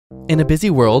In a busy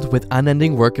world with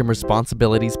unending work and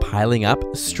responsibilities piling up,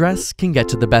 stress can get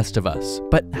to the best of us.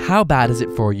 But how bad is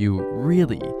it for you,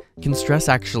 really? Can stress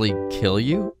actually kill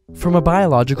you? From a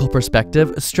biological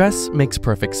perspective, stress makes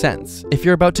perfect sense. If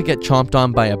you're about to get chomped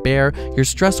on by a bear, your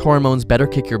stress hormones better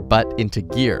kick your butt into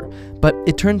gear. But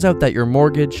it turns out that your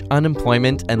mortgage,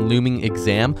 unemployment, and looming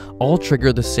exam all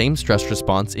trigger the same stress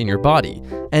response in your body.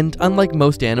 And unlike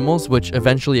most animals, which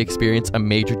eventually experience a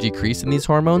major decrease in these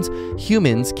hormones,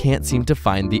 humans can't seem to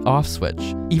find the off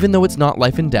switch. Even though it's not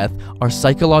life and death, our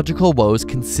psychological woes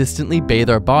consistently bathe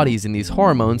our bodies in these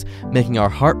hormones, making our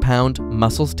heart pound,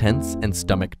 muscles tense, and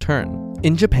stomach turn.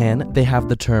 In Japan, they have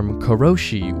the term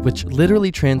karoshi, which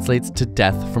literally translates to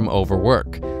death from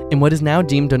overwork. In what is now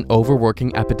deemed an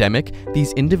overworking epidemic,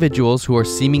 these individuals who are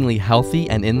seemingly healthy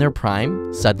and in their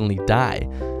prime suddenly die.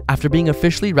 After being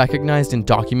officially recognized and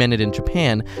documented in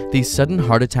Japan, these sudden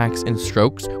heart attacks and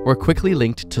strokes were quickly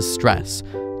linked to stress.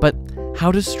 But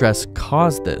how does stress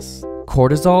cause this?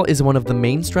 Cortisol is one of the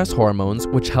main stress hormones,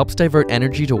 which helps divert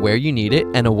energy to where you need it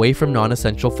and away from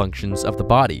non-essential functions of the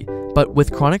body. But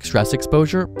with chronic stress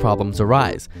exposure, problems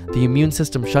arise. The immune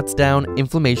system shuts down,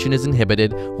 inflammation is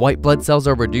inhibited, white blood cells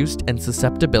are reduced, and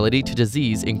susceptibility to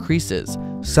disease increases.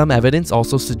 Some evidence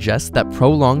also suggests that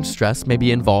prolonged stress may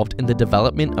be involved in the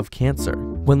development of cancer.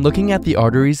 When looking at the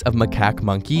arteries of macaque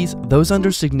monkeys, those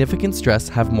under significant stress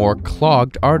have more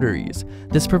clogged arteries.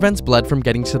 This prevents blood from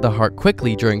getting to the heart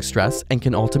quickly during stress and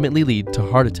can ultimately lead to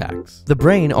heart attacks. The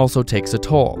brain also takes a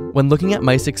toll. When looking at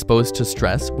mice exposed to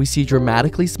stress, we see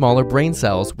dramatically smaller brain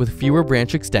cells with fewer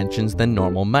branch extensions than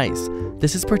normal mice.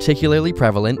 This is particularly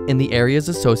prevalent in the areas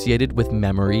associated with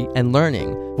memory and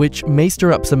learning, which may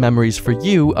stir up some memories for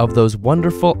you of those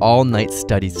wonderful all-night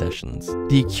study sessions.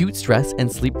 The acute stress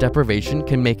and sleep deprivation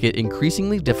can make it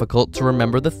increasingly difficult to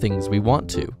remember the things we want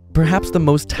to. Perhaps the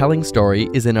most telling story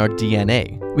is in our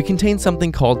DNA. We contain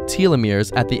something called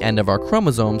telomeres at the end of our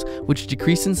chromosomes, which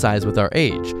decrease in size with our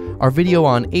age. Our video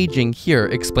on aging here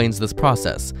explains this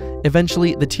process.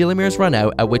 Eventually, the telomeres run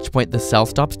out, at which point the cell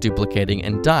stops duplicating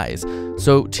and dies.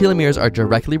 So telomeres are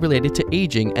directly related to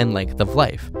aging and length of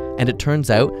life. And it turns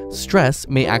out, stress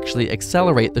may actually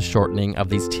accelerate the shortening of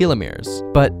these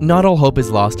telomeres. But not all hope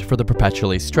is lost for the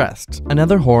perpetually stressed.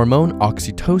 Another hormone,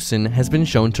 oxytocin, has been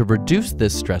shown to reduce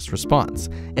this stress response.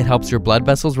 It helps your blood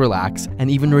vessels relax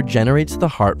and even regenerates the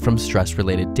heart from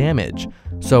stress-related damage.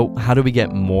 So how do we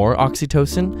get more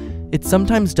oxytocin? It's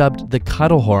sometimes dubbed the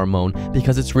cuddle hormone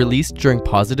because it's released during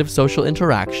positive social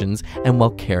interactions and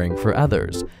while caring for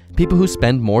others. People who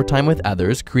spend more time with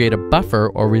others create a buffer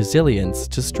or resilience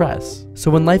to stress. So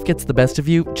when life gets the best of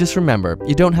you, just remember,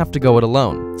 you don't have to go it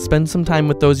alone. Spend some time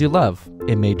with those you love.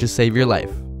 It may just save your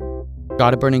life.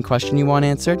 Got a burning question you want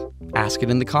answered? Ask it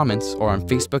in the comments or on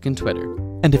Facebook and Twitter.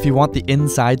 And if you want the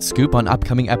inside scoop on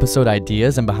upcoming episode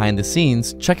ideas and behind the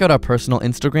scenes, check out our personal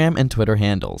Instagram and Twitter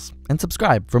handles. And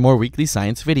subscribe for more weekly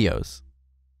science videos.